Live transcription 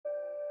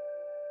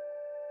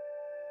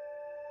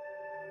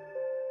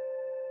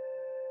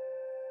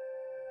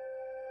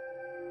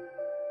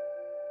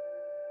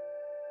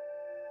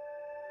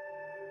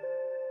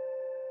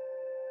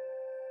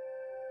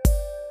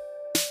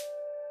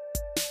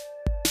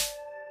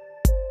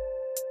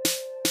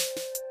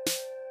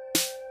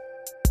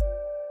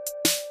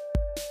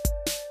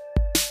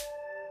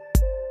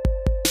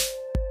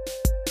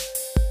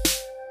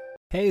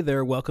Hey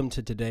there, welcome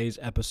to today's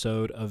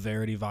episode of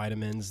Verity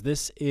Vitamins.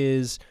 This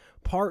is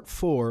part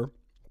 4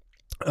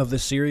 of the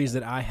series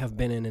that I have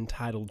been in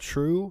entitled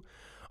True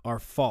or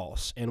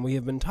False. And we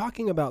have been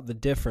talking about the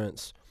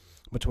difference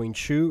between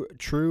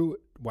I'm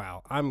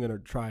going to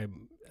try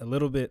a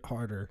little bit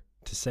harder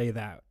to say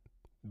that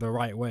the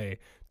right way.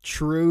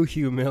 True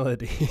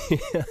humility.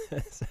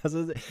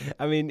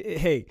 I mean,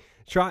 hey,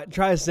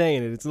 try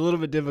saying it. It's a little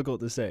bit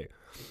difficult to say.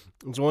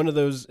 It's one of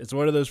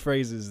those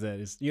phrases that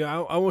is, I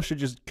almost should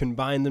just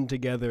combine them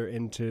together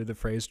into the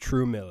phrase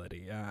true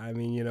humility.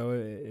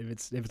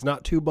 If it's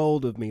not too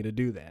bold of me to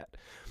do that.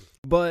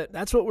 But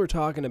that's what we're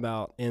talking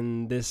about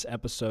in this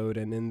episode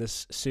and in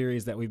this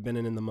series that we've been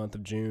in the month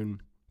of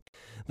June.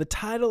 The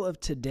title of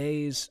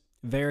today's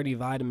Verity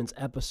Vitamins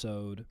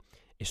episode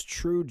is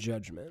True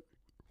Judgment.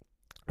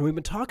 And we've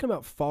been talking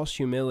about false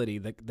humility.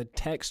 The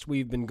text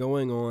we've been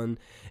going on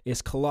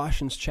is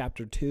Colossians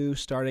chapter 2,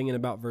 starting in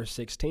about verse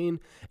 16.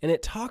 And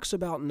it talks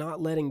about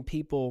not letting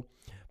people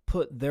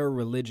put their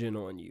religion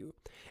on you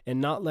and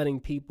not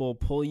letting people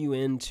pull you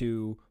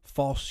into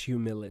false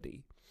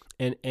humility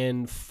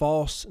and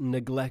false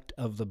neglect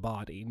of the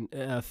body,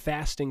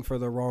 fasting for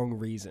the wrong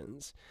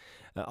reasons,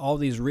 all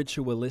these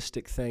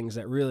ritualistic things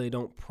that really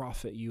don't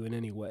profit you in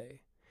any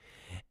way.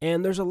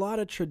 And there's a lot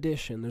of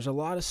tradition. There's a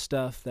lot of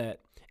stuff that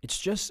it's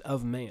just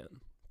of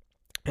man.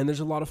 And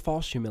there's a lot of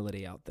false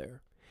humility out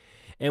there.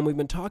 And we've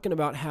been talking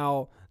about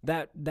how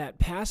that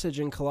passage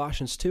in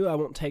Colossians 2, I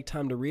won't take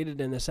time to read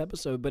it in this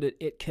episode, but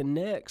it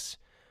connects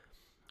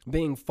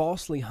being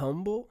falsely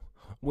humble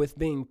with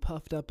being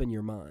puffed up in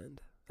your mind.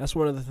 That's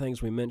one of the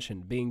things we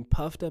mentioned, being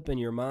puffed up in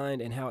your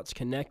mind and how it's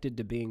connected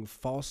to being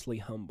falsely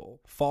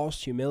humble.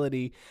 False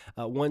humility,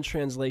 one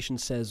translation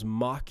says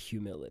mock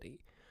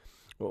humility.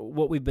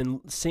 What we've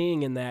been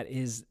seeing in that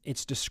is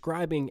it's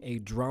describing a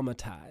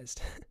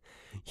dramatized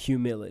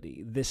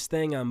humility. This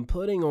thing I'm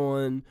putting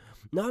on,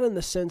 not in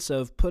the sense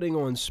of putting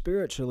on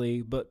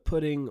spiritually, but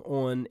putting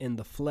on in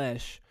the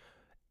flesh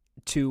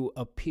to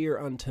appear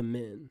unto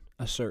men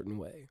a certain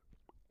way.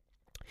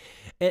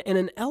 And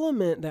an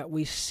element that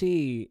we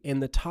see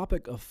in the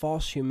topic of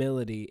false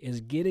humility is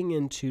getting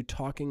into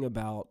talking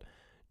about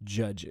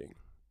judging.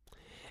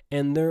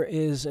 And there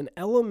is an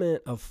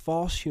element of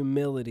false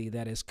humility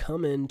that has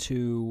come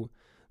into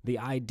the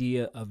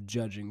idea of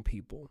judging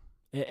people.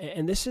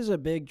 And this is a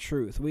big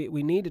truth.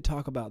 We need to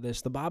talk about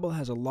this. The Bible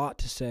has a lot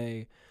to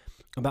say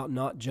about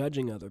not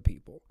judging other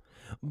people.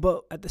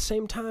 But at the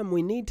same time,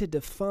 we need to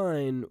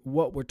define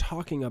what we're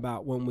talking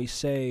about when we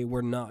say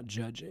we're not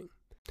judging.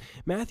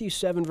 Matthew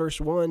 7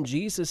 verse 1,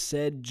 Jesus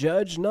said,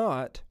 "Judge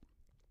not,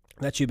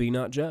 that you be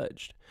not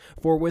judged.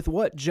 For with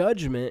what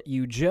judgment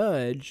you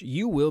judge,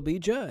 you will be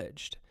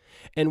judged.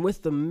 And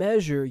with the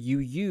measure you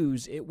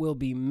use, it will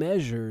be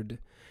measured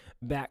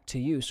back to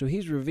you." So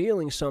he's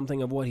revealing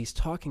something of what he's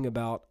talking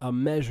about, a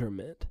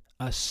measurement,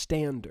 a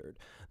standard.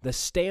 The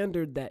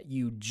standard that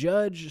you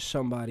judge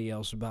somebody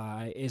else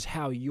by is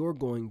how you're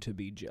going to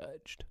be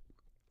judged.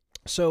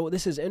 So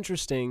this is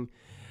interesting.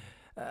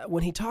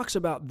 When he talks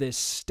about this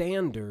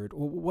standard,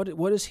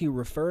 what is he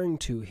referring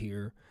to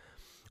here?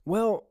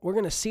 Well, we're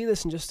going to see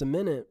this in just a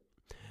minute.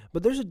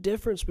 But there's a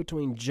difference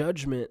between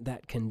judgment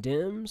that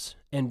condemns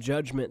and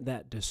judgment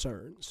that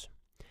discerns.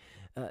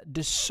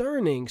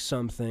 Discerning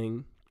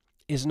something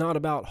is not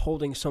about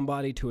holding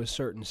somebody to a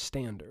certain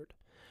standard.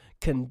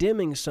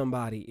 Condemning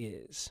somebody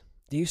is.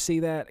 Do you see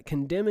that?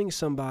 Condemning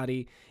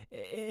somebody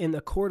in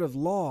the court of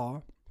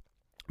law,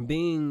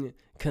 being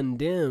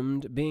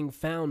condemned, being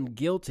found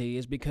guilty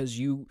is because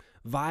you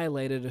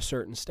violated a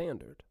certain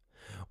standard.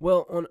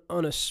 Well,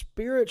 on a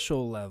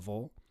spiritual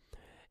level,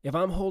 if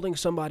I'm holding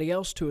somebody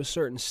else to a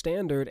certain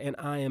standard and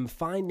I am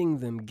finding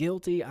them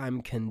guilty,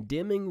 I'm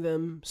condemning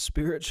them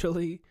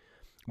spiritually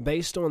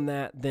based on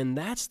that, then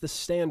that's the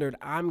standard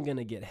I'm going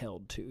to get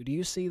held to. Do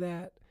you see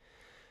that?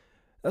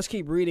 Let's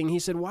keep reading. He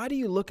said, "Why do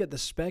you look at the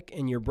speck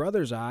in your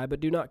brother's eye, but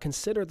do not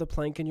consider the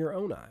plank in your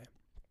own eye?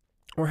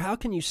 Or how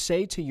can you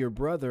say to your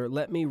brother,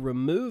 'Let me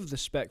remove the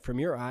speck from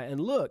your eye,'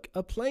 and look,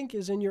 a plank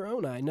is in your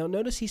own eye?" Now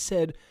notice he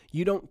said,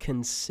 you don't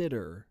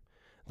consider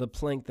the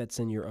plank that's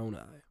in your own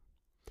eye.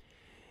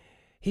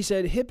 He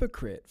said,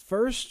 "Hypocrite,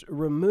 first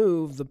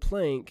remove the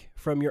plank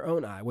from your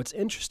own eye." What's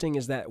interesting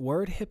is that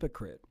word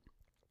hypocrite.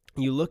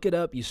 You look it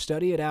up, you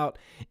study it out,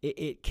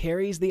 it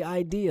carries the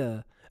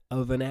idea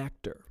of an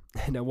actor.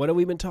 Now, what have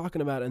we been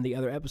talking about in the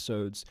other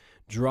episodes?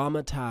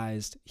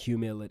 Dramatized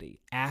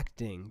humility,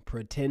 acting,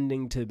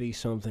 pretending to be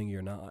something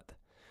you're not.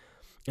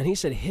 And he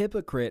said,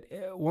 hypocrite,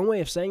 one way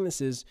of saying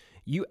this is,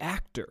 you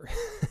actor.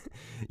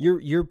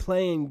 You're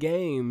playing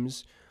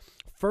games.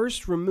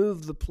 First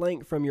remove the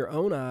plank from your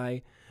own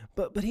eye.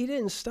 But he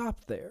didn't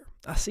stop there.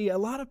 I see a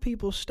lot of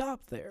people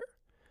stop there.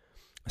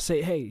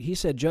 Say, hey, he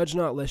said, "Judge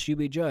not, lest you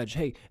be judged."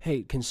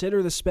 Hey,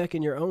 consider the speck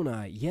in your own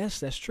eye. Yes,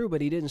 that's true,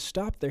 but he didn't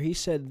stop there. He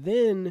said,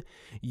 then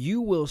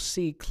you will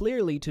see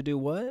clearly to do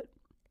what?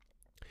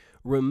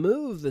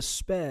 Remove the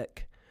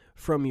speck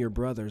from your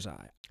brother's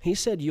eye. He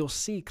said, you'll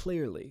see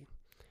clearly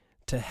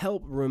to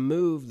help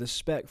remove the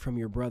speck from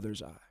your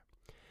brother's eye.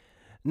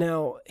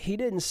 Now, he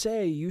didn't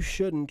say you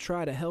shouldn't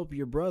try to help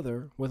your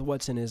brother with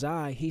what's in his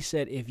eye. He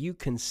said if you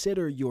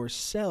consider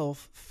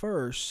yourself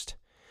first,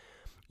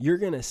 you're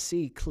going to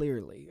see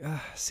clearly.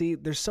 See,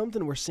 there's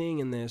something we're seeing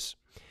in this.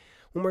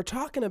 When we're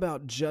talking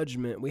about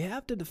judgment, we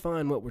have to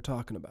define what we're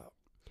talking about.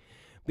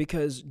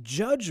 Because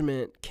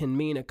judgment can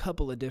mean a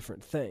couple of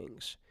different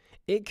things.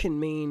 It can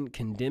mean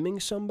condemning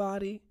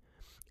somebody.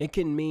 It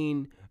can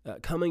mean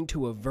coming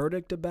to a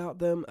verdict about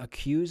them,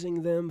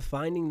 accusing them,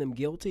 finding them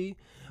guilty.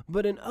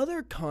 But in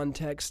other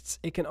contexts,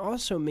 it can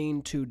also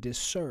mean to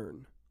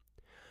discern.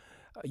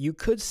 You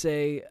could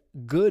say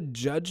good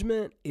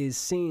judgment is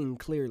seeing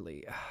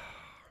clearly.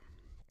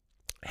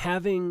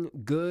 Having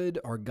good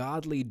or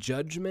godly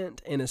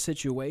judgment in a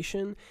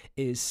situation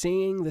is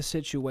seeing the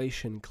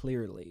situation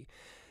clearly.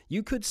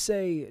 You could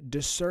say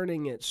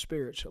discerning it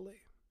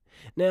spiritually.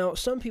 Now,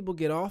 some people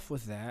get off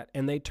with that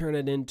and they turn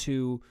it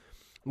into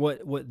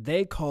what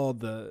they call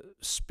the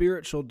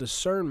spiritual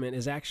discernment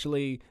is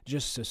actually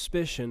just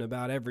suspicion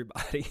about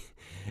everybody.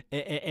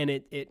 And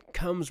it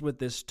comes with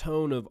this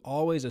tone of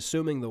always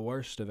assuming the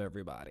worst of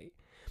everybody.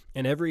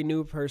 And every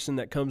new person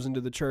that comes into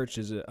the church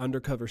is an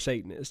undercover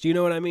Satanist. You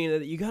know what I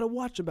mean? You got to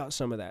watch about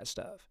some of that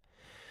stuff.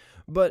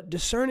 But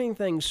discerning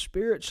things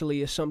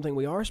spiritually is something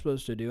we are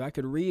supposed to do. I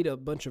could read a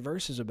bunch of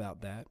verses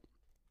about that.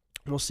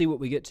 We'll see what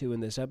we get to in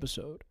this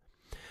episode.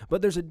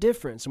 But there's a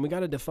difference, and we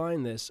got to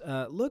define this.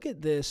 Look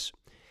at this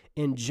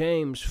in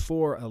James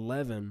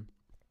 4:11.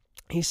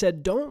 He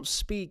said, "Don't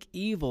speak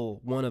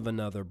evil one of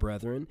another,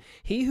 brethren.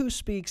 He who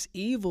speaks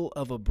evil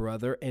of a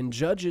brother and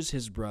judges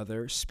his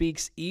brother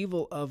speaks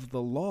evil of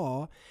the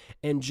law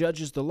and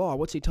judges the law."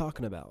 What's he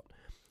talking about?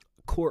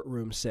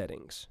 Courtroom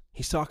settings.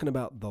 He's talking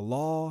about the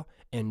law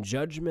and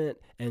judgment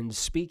and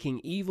speaking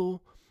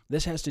evil.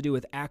 This has to do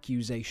with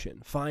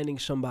accusation, finding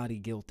somebody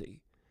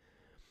guilty.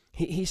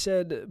 He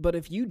said, but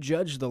if you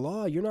judge the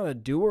law, you're not a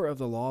doer of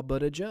the law,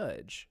 but a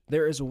judge.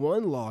 There is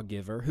one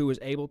lawgiver who is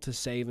able to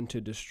save and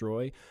to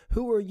destroy.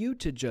 Who are you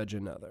to judge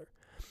another?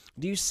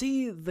 Do you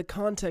see the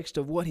context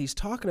of what he's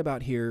talking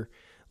about here?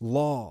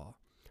 Law,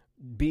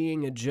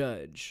 being a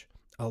judge,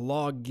 a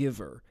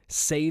lawgiver,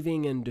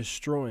 saving and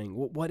destroying.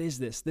 What is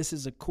this? This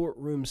is a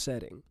courtroom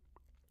setting.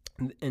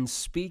 And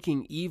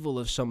speaking evil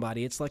of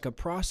somebody, it's like a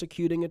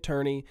prosecuting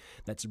attorney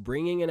that's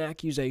bringing an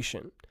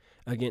accusation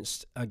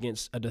against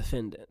a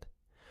defendant.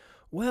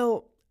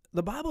 Well,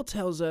 the Bible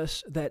tells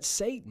us that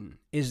Satan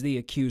is the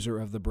accuser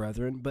of the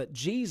brethren, but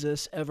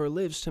Jesus ever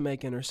lives to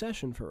make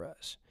intercession for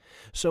us.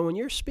 So when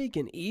you're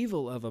speaking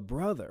evil of a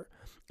brother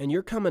and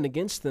you're coming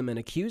against them and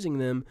accusing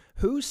them,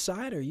 whose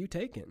side are you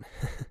taking?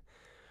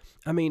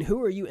 I mean,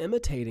 who are you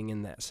imitating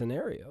in that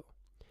scenario?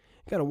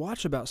 You got to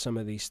watch about some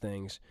of these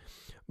things.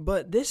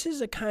 But this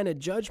is a kind of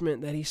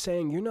judgment that he's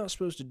saying, you're not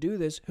supposed to do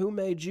this. Who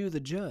made you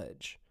the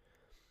judge?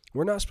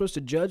 We're not supposed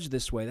to judge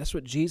this way. That's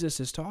what Jesus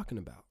is talking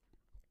about.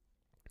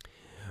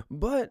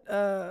 But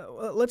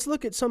let's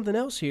look at something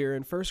else here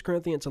in 1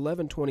 Corinthians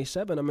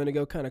 11:27. I'm going to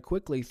go kind of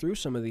quickly through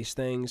some of these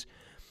things.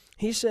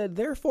 He said,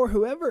 "Therefore,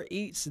 whoever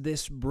eats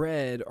this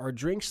bread or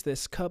drinks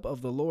this cup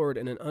of the Lord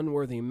in an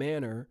unworthy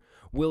manner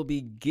will be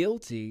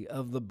guilty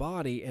of the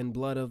body and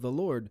blood of the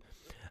Lord."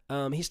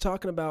 He's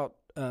talking about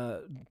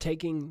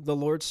taking the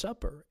Lord's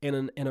Supper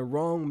in a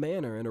wrong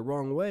manner, in a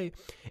wrong way.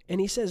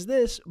 And he says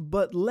this,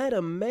 "But let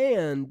a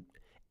man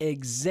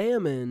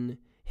examine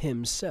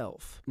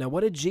himself." Now,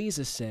 what did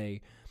Jesus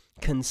say?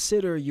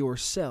 Consider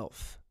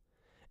yourself.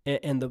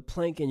 And the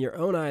plank in your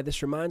own eye,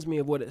 this reminds me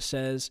of what it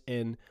says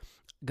in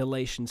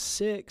Galatians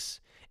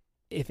 6.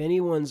 If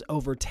anyone's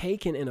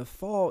overtaken in a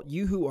fault,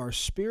 you who are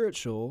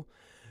spiritual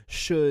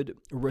should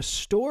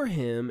restore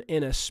him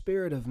in a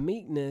spirit of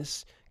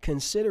meekness,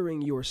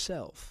 considering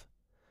yourself,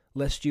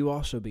 lest you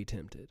also be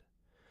tempted.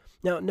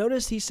 Now,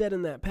 notice he said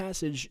in that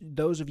passage,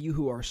 those of you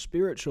who are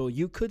spiritual,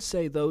 you could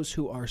say those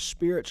who are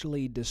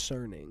spiritually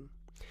discerning.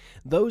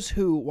 Those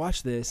who,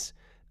 watch this,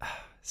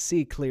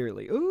 see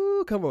clearly.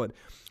 Ooh, come on.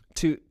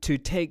 To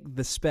take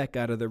the speck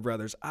out of their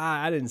brothers.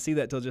 I didn't see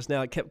that till just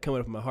now. It kept coming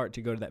up in my heart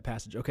to go to that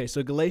passage. Okay,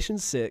 so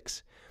Galatians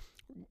 6,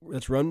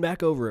 let's run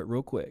back over it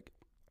real quick.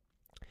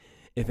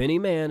 If any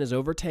man is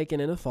overtaken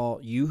in a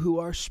fault, you who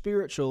are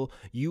spiritual,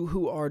 you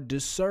who are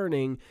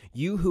discerning,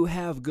 you who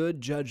have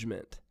good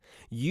judgment,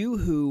 you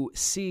who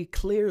see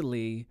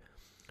clearly,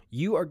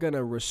 you are going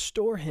to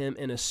restore him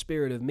in a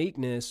spirit of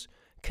meekness,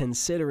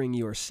 considering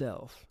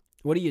yourself.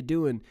 What are you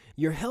doing?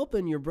 You're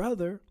helping your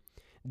brother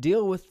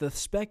deal with the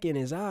speck in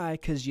his eye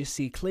because you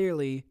see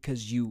clearly,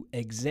 because you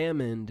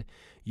examined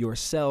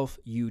yourself,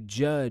 you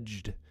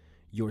judged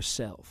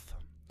yourself.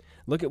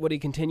 Look at what he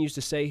continues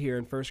to say here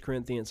in 1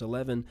 Corinthians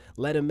 11.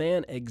 "Let a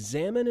man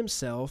examine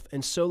himself,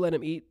 and so let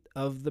him eat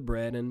of the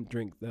bread and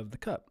drink of the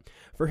cup.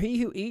 For he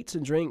who eats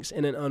and drinks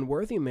in an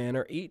unworthy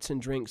manner eats and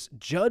drinks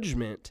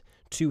judgment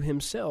to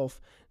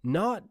himself,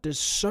 not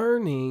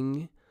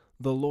discerning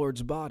the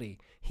Lord's body."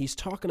 He's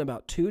talking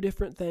about two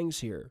different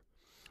things here.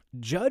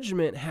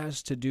 Judgment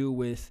has to do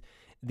with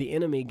the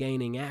enemy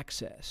gaining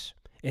access.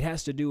 It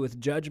has to do with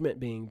judgment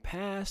being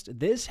passed.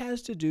 This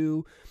has to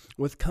do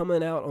with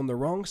coming out on the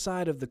wrong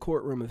side of the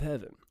courtroom of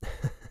heaven.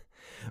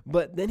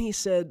 But then he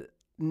said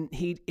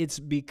it's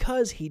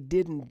because he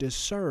didn't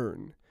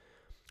discern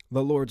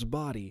the Lord's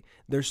body.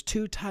 There's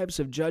two types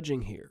of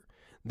judging here.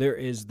 There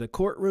is the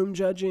courtroom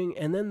judging,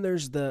 and then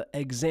there's the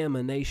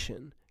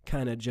examination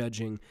kind of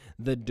judging,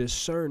 the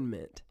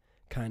discernment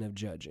kind of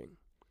judging.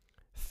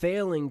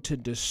 Failing to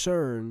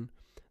discern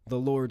the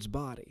Lord's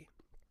body.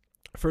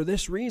 For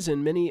this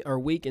reason, many are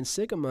weak and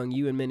sick among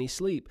you, and many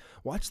sleep.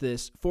 Watch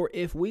this. For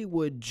if we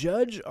would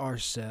judge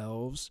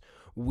ourselves,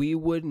 we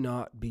would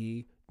not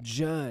be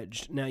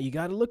judged. Now, you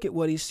got to look at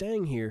what he's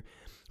saying here.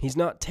 He's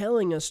not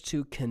telling us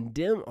to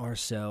condemn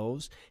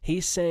ourselves.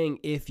 He's saying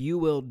if you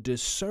will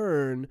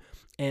discern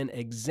and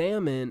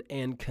examine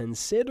and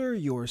consider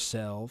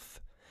yourself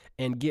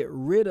and get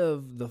rid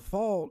of the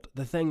fault,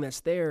 the thing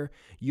that's there,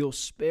 you'll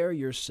spare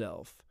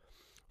yourself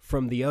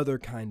from the other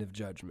kind of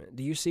judgment.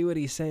 Do you see what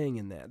he's saying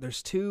in that?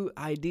 There's two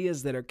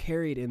ideas that are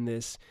carried in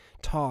this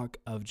talk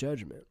of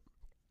judgment.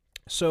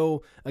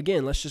 So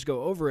again, let's just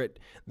go over it.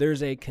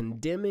 There's a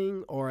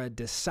condemning or a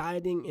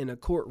deciding in a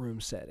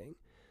courtroom setting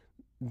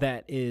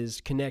that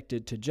is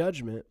connected to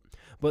judgment,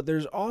 but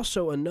there's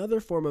also another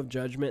form of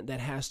judgment that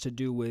has to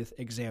do with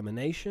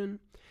examination,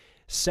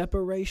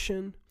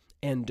 separation,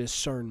 and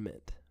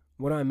discernment.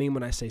 What do I mean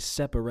when I say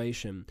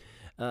separation?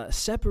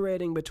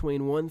 Separating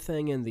between one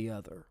thing and the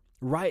other.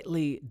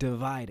 Rightly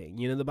dividing.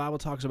 You know, the Bible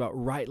talks about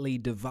rightly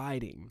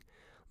dividing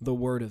the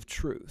word of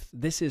truth.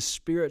 This is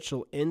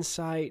spiritual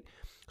insight,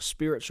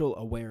 spiritual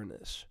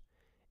awareness.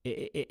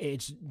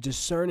 It's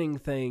discerning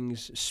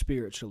things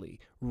spiritually,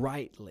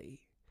 rightly.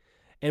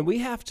 And we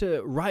have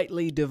to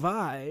rightly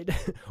divide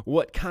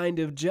what kind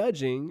of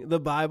judging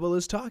the Bible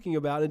is talking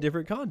about in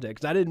different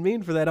contexts. I didn't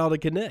mean for that all to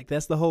connect.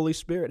 That's the Holy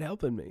Spirit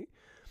helping me.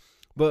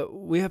 But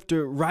we have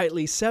to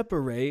rightly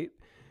separate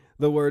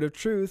the word of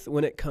truth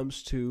when it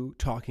comes to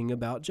talking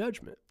about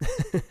judgment.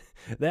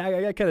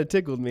 That kind of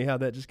tickled me how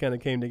that just kind of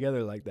came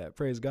together like that.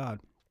 Praise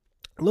God.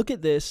 Look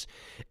at this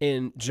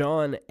in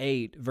John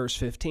 8, verse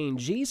 15.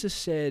 Jesus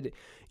said,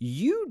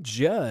 "You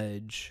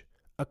judge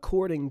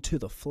according to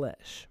the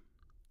flesh."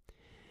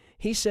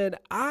 He said,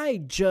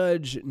 "I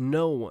judge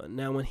no one."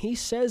 Now, when he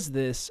says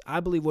this,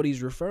 I believe what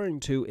he's referring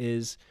to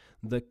is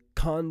the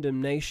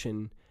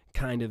condemnation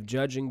kind of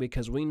judging,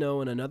 because we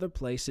know in another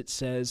place it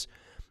says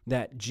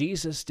that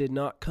Jesus did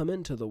not come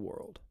into the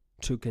world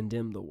to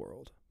condemn the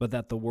world, but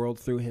that the world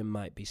through him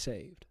might be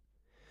saved.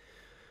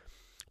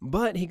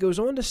 But he goes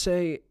on to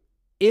say,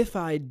 if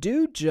I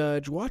do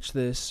judge, watch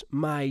this,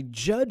 my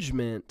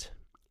judgment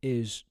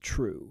is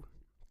true.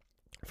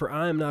 For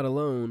I am not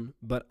alone,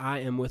 but I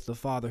am with the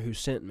Father who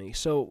sent me.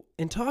 So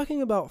in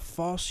talking about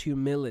false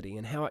humility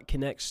and how it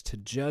connects to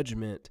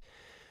judgment,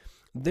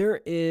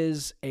 there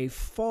is a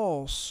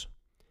false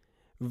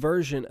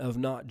version of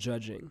not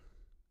judging.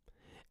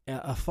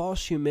 A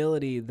false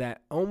humility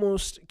that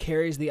almost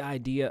carries the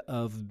idea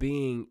of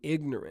being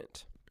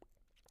ignorant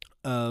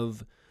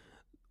of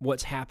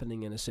what's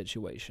happening in a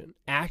situation,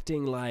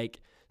 acting like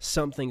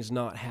something's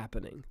not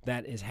happening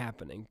that is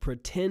happening,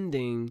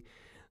 pretending,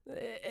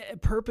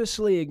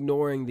 purposely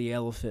ignoring the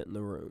elephant in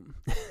the room,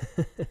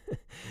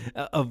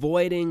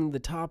 avoiding the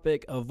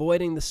topic,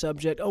 avoiding the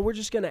subject. Oh, we're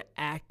just going to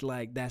act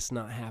like that's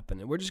not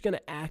happening. We're just going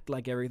to act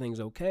like everything's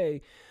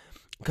okay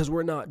because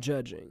we're not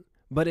judging.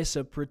 But it's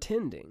a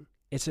pretending.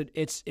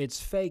 It's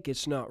fake.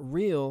 It's not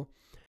real.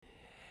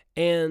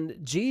 And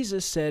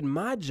Jesus said,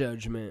 my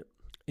judgment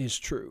is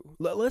true.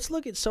 Let's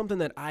look at something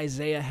that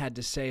Isaiah had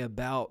to say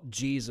about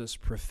Jesus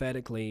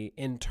prophetically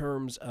in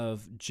terms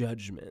of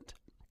judgment.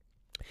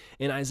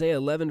 In Isaiah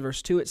 11,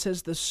 verse 2, it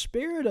says, the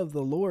Spirit of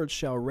the Lord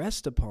shall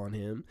rest upon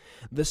him,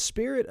 the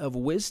Spirit of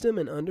wisdom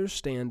and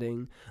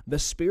understanding, the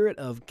Spirit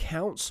of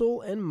counsel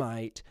and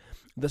might,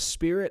 the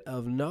Spirit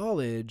of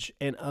knowledge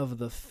and of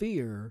the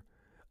fear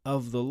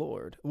of the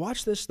Lord.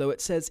 Watch this, though. It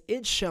says,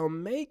 it shall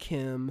make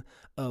him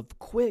of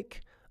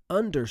quick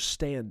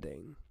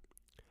understanding.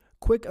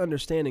 Quick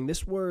understanding.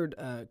 This word,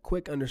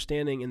 quick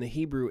understanding in the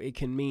Hebrew, it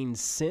can mean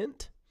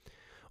scent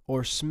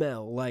or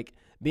smell, like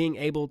being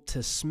able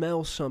to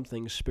smell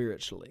something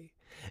spiritually.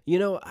 You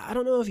know, I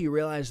don't know if you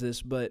realize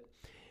this, but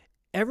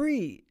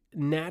every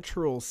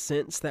natural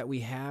sense that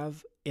we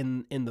have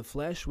in the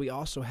flesh, we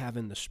also have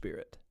in the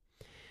spirit.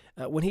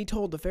 When he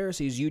told the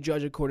Pharisees, you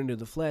judge according to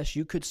the flesh,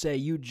 you could say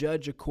you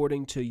judge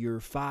according to your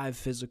 5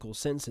 physical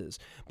senses.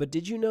 But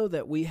did you know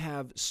that we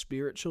have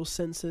spiritual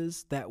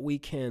senses that we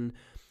can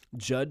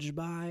judge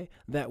by,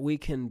 that we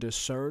can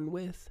discern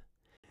with?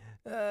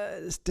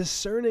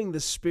 Discerning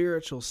the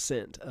spiritual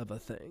scent of a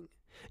thing.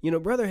 You know,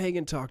 Brother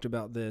Hagin talked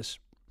about this,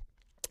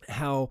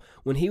 how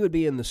when he would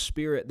be in the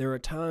spirit, there are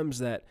times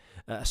that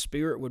a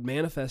spirit would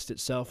manifest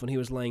itself when he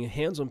was laying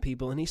hands on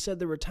people, and he said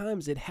there were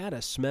times it had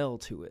a smell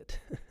to it.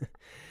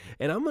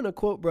 And I'm going to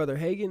quote Brother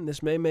Hagin,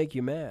 this may make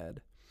you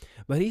mad,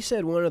 but he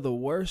said one of the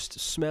worst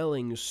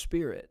smelling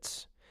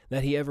spirits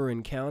that he ever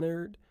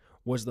encountered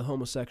was the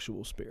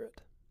homosexual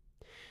spirit.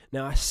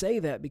 Now, I say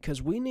that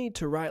because we need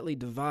to rightly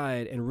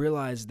divide and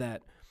realize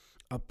that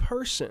a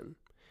person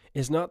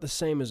is not the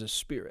same as a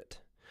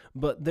spirit,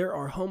 but there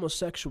are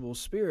homosexual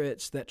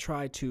spirits that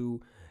try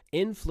to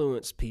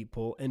influence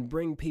people and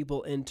bring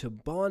people into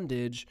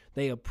bondage.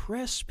 They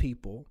oppress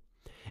people.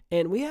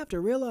 And we have to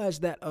realize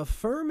that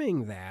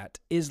affirming that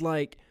is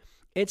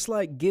it's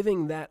like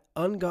giving that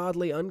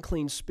ungodly,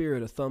 unclean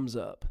spirit a thumbs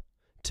up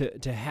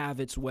to have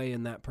its way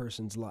in that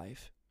person's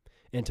life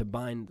and to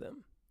bind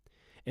them.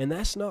 And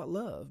that's not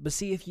love. But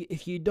see,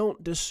 if you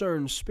don't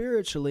discern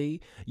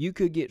spiritually, you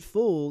could get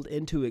fooled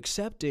into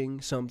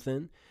accepting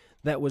something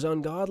that was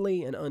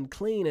ungodly and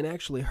unclean and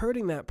actually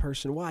hurting that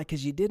person. Why?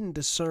 Because you didn't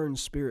discern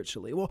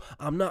spiritually. Well,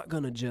 I'm not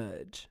going to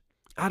judge.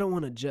 I don't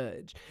want to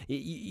judge.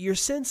 You're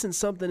sensing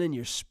something in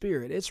your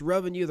spirit. It's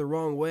rubbing you the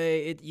wrong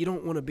way. You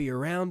don't want to be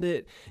around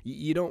it.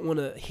 You don't want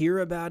to hear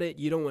about it.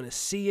 You don't want to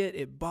see it.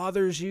 It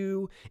bothers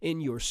you in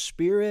your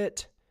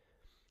spirit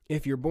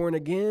if you're born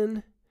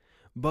again.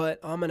 But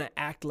I'm going to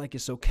act like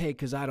it's okay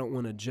because I don't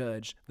want to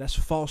judge. That's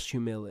false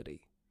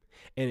humility.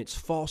 And it's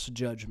false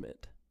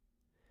judgment.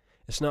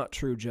 It's not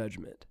true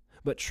judgment.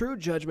 But true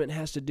judgment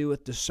has to do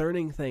with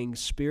discerning things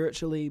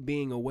spiritually,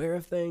 being aware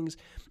of things,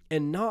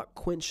 and not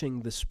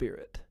quenching the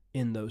spirit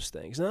in those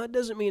things. Now, that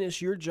doesn't mean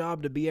it's your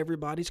job to be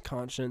everybody's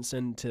conscience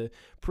and to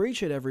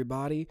preach at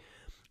everybody,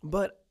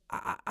 but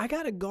I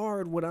got to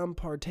guard what I'm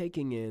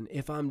partaking in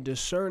if I'm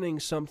discerning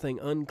something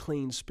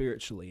unclean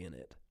spiritually in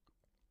it.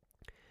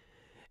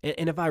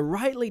 And if I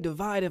rightly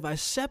divide, if I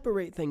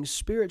separate things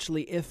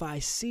spiritually, if I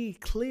see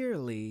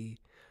clearly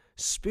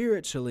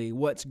spiritually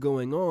what's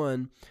going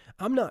on,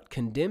 I'm not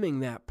condemning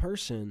that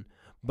person,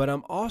 but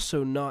I'm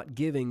also not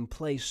giving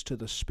place to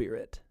the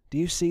spirit. Do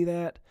you see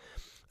that?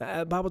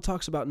 The Bible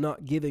talks about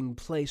not giving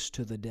place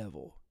to the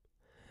devil.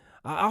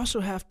 I also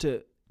have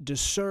to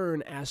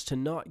discern as to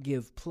not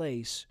give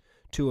place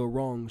to a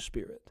wrong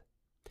spirit.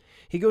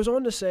 He goes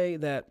on to say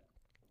that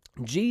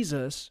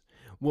Jesus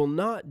will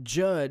not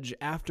judge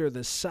after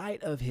the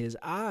sight of his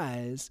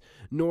eyes,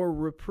 nor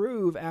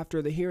reprove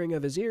after the hearing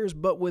of his ears,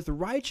 but with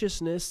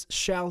righteousness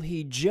shall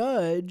he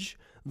judge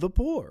the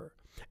poor,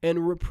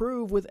 and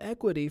reprove with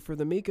equity for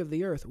the meek of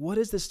the earth. What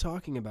is this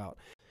talking about?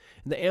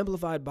 In the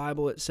Amplified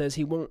Bible, it says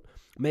he won't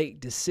make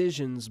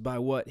decisions by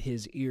what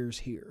his ears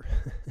hear.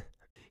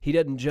 He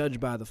doesn't judge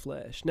by the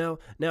flesh. Now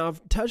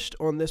I've touched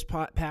on this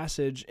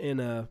passage in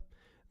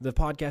the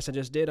podcast I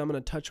just did. I'm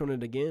going to touch on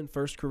it again.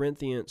 1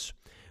 Corinthians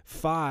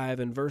 5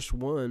 and verse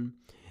 1.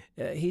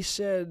 He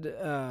said,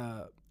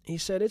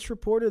 it's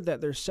reported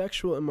that there's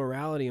sexual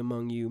immorality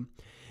among you.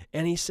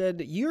 And he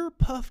said, you're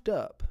puffed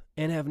up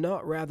and have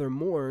not rather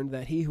mourned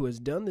that he who has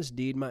done this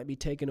deed might be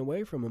taken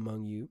away from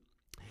among you.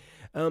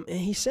 And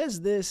he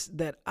says this,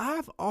 that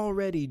I've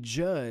already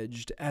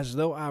judged as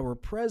though I were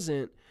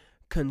present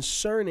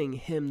concerning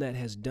him that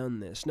has done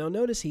this. Now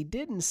notice he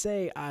didn't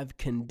say I've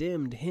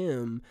condemned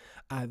him,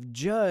 I've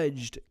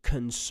judged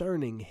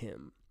concerning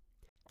him.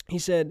 He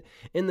said,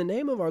 in the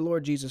name of our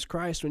Lord Jesus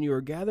Christ, when you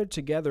are gathered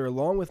together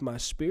along with my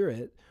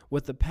spirit,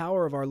 with the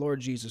power of our Lord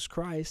Jesus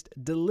Christ,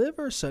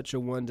 deliver such a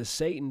one to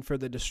Satan for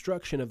the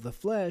destruction of the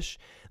flesh,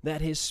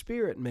 that his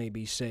spirit may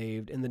be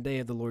saved in the day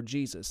of the Lord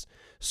Jesus.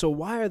 So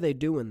why are they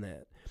doing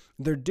that?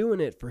 They're doing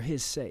it for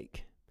his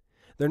sake.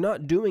 They're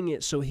not doing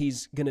it so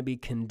he's going to be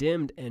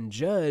condemned and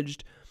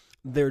judged.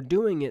 They're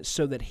doing it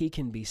so that he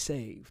can be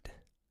saved.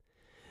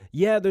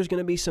 Yeah, there's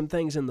going to be some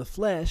things in the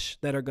flesh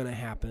that are going to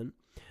happen,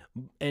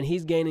 and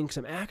he's gaining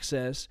some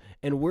access,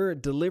 and we're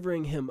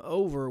delivering him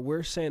over.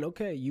 We're saying,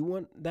 okay, you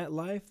want that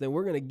life? Then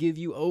we're going to give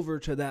you over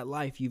to that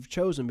life you've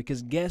chosen,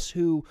 because guess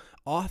who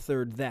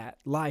authored that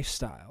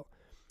lifestyle?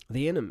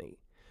 The enemy.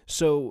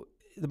 So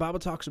the Bible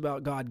talks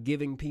about God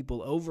giving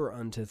people over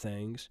unto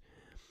things,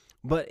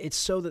 but it's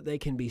so that they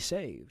can be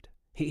saved.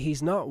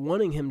 He's not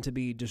wanting him to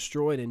be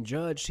destroyed and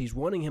judged. He's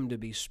wanting him to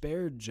be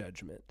spared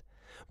judgment.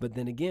 But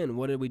then again,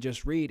 what did we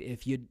just read?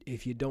 If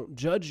you don't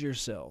judge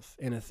yourself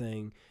in a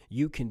thing,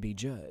 you can be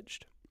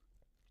judged.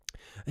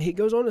 He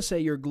goes on to say,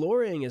 your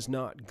glorying is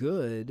not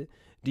good.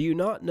 Do you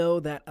not know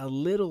that a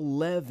little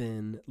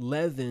leaven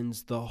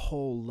leavens the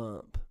whole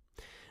lump?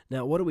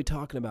 Now, what are we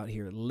talking about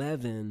here?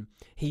 Leaven.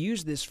 He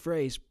used this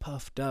phrase,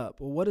 puffed up.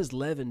 Well, what does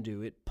leaven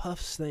do? It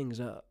puffs things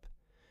up.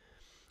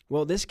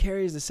 Well, this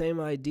carries the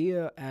same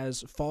idea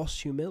as false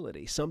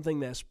humility, something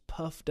that's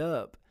puffed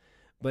up,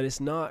 but it's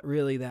not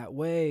really that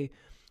way.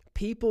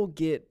 People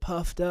get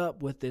puffed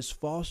up with this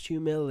false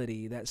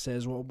humility that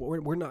says, well,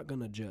 we're not going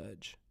to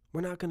judge.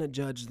 We're not going to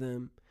judge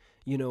them.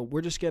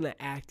 We're just going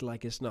to act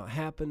like it's not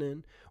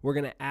happening. We're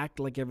going to act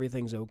like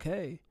everything's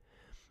okay.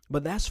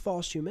 But that's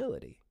false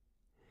humility.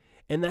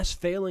 And that's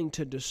failing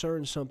to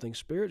discern something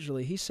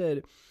spiritually. He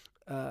said,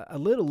 a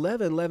little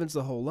leaven leavens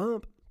the whole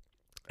lump.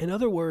 In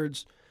other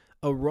words,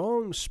 a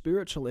wrong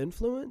spiritual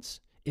influence,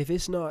 if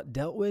it's not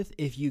dealt with,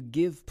 if you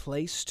give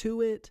place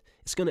to it,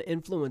 it's going to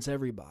influence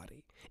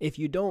everybody. If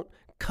you don't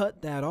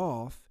cut that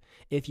off,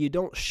 if you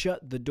don't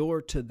shut the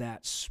door to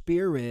that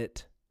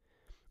spirit,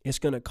 it's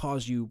going to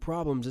cause you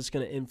problems. It's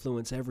going to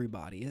influence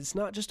everybody. It's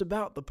not just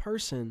about the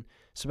person,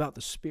 it's about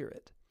the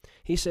spirit.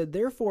 He said,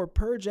 "Therefore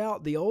purge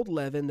out the old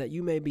leaven, that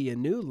you may be a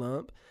new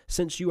lump,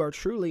 since you are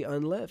truly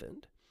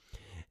unleavened."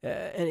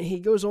 And he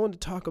goes on to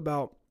talk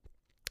about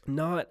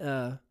not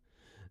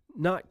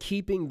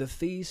keeping the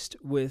feast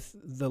with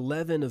the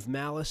leaven of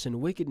malice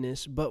and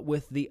wickedness, but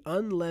with the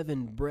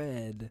unleavened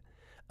bread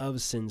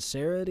of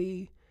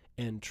sincerity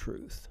and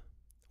truth.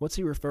 What's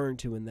he referring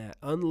to in that?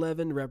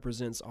 Unleavened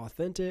represents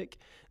authentic,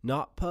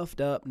 not puffed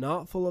up,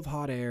 not full of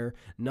hot air,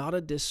 not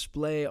a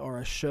display or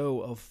a show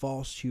of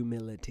false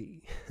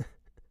humility.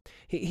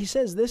 He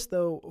says this,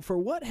 though, "For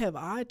what have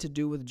I to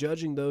do with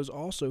judging those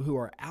also who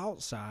are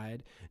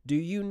outside? Do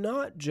you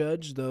not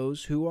judge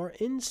those who are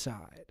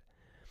inside?"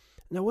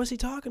 Now, what's he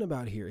talking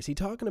about here? Is he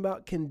talking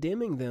about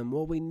condemning them?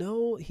 Well, we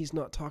know he's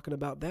not talking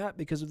about that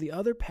because of the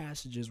other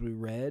passages we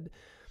read.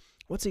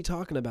 What's he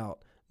talking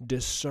about?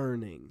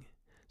 Discerning,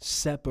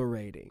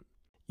 separating.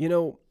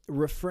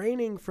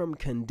 Refraining from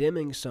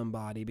condemning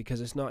somebody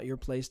because it's not your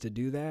place to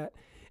do that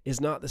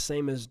is not the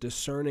same as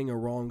discerning a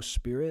wrong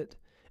spirit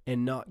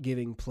and not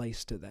giving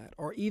place to that,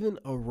 or even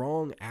a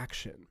wrong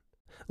action.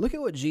 Look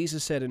at what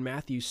Jesus said in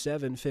Matthew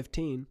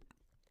 7:15.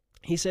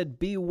 He said,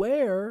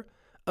 "Beware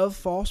of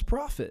false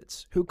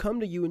prophets who come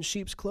to you in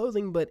sheep's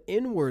clothing, but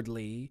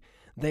inwardly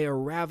they are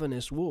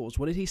ravenous wolves."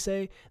 What did he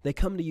say? They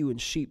come to you in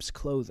sheep's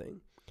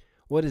clothing.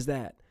 What is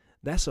that?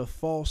 That's a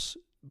false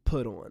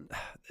put on.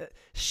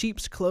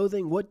 Sheep's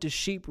clothing, what does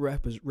sheep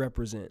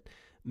represent?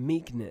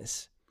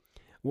 Meekness.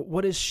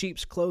 What is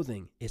sheep's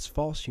clothing? It's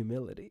false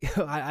humility.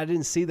 I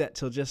didn't see that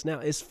till just now.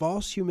 It's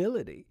false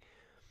humility.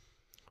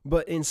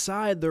 But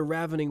inside they're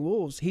ravening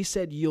wolves. He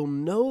said, "You'll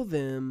know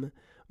them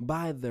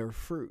by their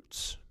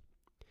fruits."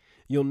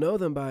 You'll know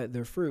them by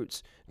their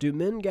fruits. Do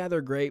men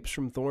gather grapes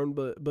from thorn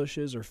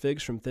bushes or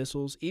figs from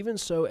thistles? Even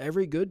so,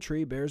 every good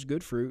tree bears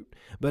good fruit,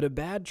 but a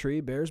bad tree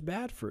bears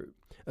bad fruit.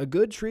 A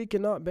good tree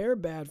cannot bear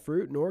bad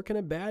fruit, nor can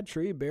a bad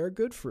tree bear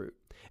good fruit.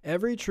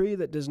 Every tree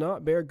that does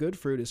not bear good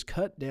fruit is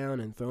cut down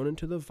and thrown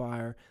into the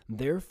fire.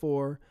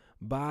 Therefore,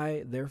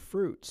 by their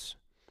fruits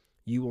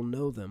you will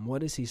know them.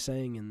 What is he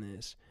saying in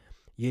this?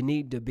 You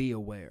need to be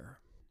aware.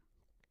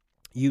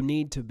 You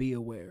need to be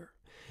aware.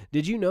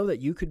 Did you know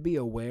that you could be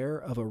aware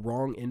of a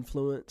wrong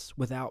influence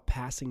without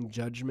passing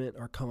judgment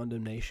or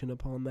condemnation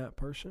upon that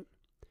person?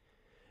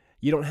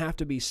 You don't have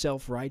to be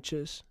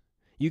self-righteous.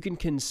 You can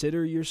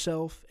consider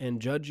yourself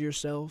and judge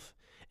yourself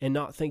and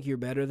not think you're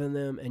better than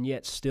them, and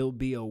yet still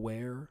be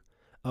aware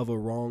of a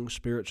wrong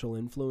spiritual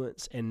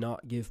influence and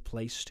not give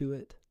place to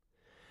it.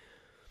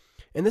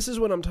 And this is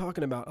what I'm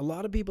talking about. A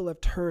lot of people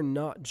have turned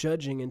not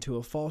judging into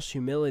a false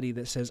humility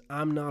that says,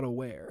 "I'm not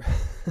aware."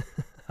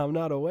 I'm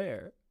not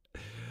aware.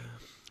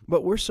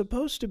 But we're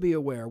supposed to be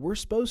aware. We're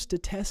supposed to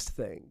test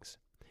things.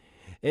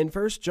 In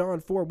 1 John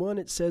 4:1,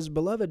 it says,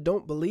 "Beloved,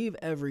 don't believe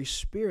every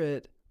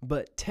spirit,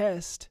 but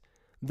test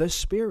the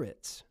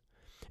spirits."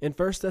 In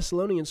 1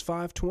 Thessalonians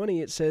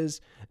 5:20, it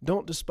says,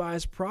 "Don't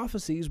despise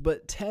prophecies,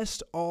 but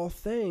test all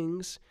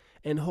things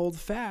and hold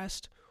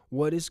fast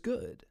what is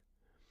good."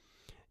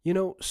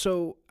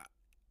 So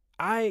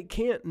I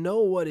can't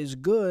know what is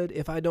good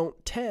if I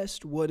don't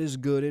test what is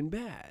good and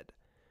bad.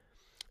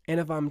 And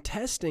if I'm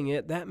testing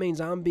it, that means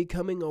I'm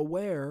becoming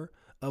aware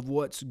of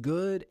what's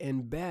good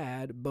and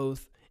bad,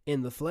 both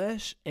in the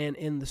flesh and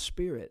in the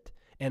spirit.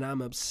 And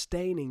I'm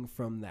abstaining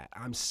from that.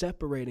 I'm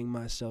separating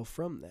myself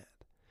from that.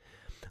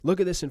 Look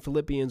at this in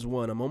Philippians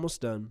 1. I'm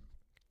almost done.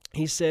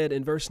 He said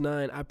in verse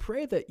 9, "I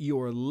pray that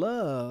your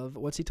love,"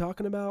 what's he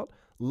talking about?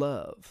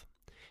 Love.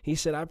 He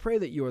said, "I pray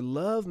that your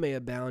love may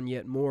abound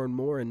yet more and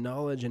more in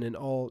knowledge and in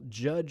all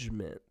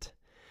judgment,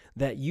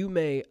 that you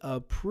may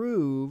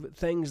approve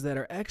things that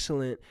are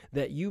excellent,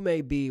 that you may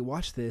be,"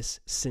 watch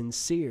this,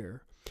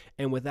 "sincere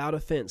and without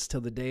offense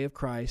till the day of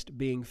Christ,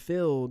 being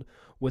filled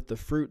with the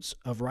fruits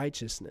of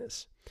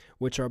righteousness,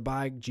 which are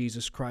by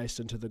Jesus Christ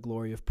unto the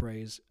glory of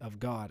praise of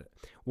God."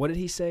 What did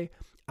he say?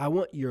 I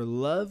want your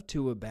love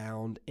to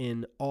abound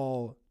in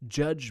all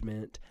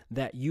judgment,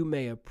 that you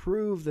may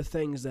approve the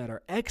things that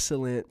are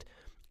excellent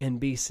and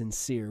be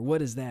sincere.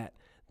 What is that?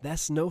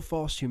 That's no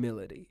false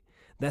humility.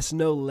 That's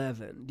no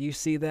leaven. Do you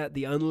see that?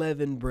 The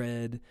unleavened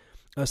bread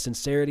of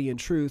sincerity and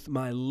truth.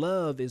 My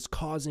love is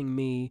causing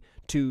me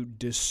to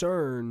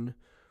discern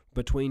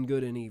between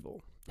good and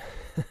evil,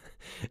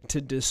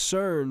 to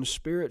discern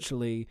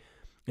spiritually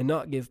and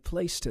not give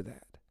place to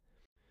that.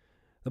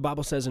 The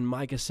Bible says in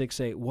Micah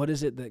 6:8, "What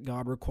is it that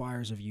God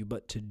requires of you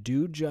but to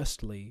do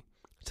justly,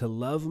 to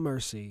love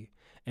mercy,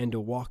 and to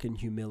walk in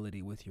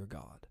humility with your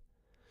God?"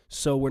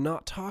 So we're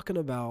not talking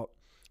about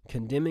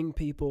condemning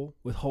people,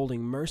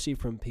 withholding mercy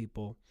from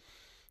people.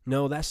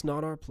 No, that's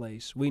not our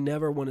place. We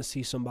never want to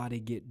see somebody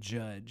get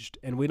judged,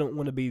 and we don't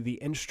want to be the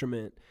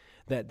instrument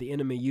that the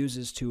enemy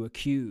uses to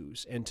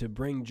accuse and to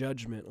bring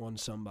judgment on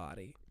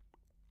somebody.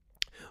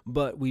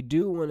 But we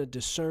do want to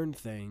discern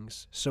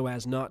things so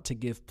as not to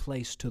give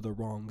place to the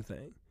wrong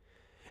thing.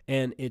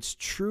 And it's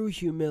true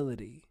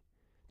humility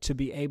to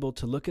be able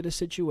to look at a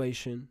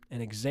situation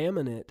and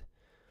examine it,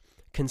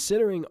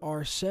 considering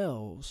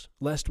ourselves,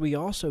 lest we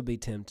also be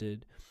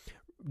tempted,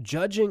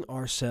 judging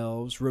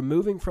ourselves,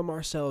 removing from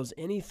ourselves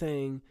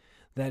anything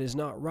that is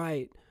not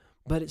right,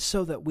 but it's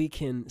so that we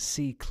can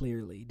see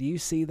clearly. Do you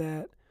see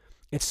that?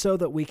 It's so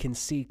that we can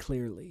see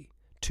clearly,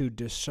 to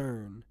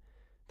discern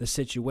the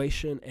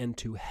situation and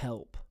to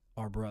help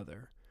our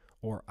brother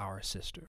or our sister.